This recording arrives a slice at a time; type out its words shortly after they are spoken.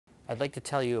I'd like to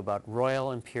tell you about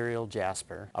Royal Imperial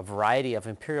Jasper, a variety of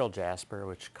imperial jasper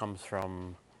which comes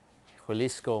from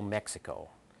Jalisco, Mexico.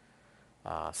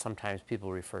 Sometimes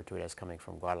people refer to it as coming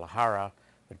from Guadalajara,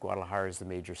 but Guadalajara is the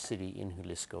major city in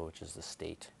Jalisco, which is the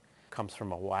state. It comes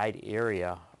from a wide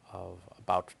area of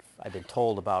about, I've been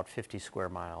told, about 50 square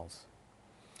miles.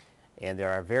 And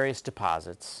there are various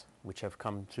deposits which have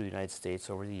come through the United States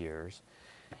over the years.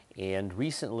 And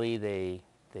recently they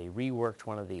reworked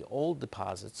one of the old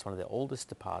deposits, one of the oldest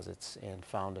deposits, and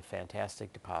found a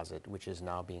fantastic deposit which is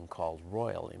now being called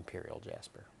Royal Imperial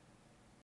Jasper.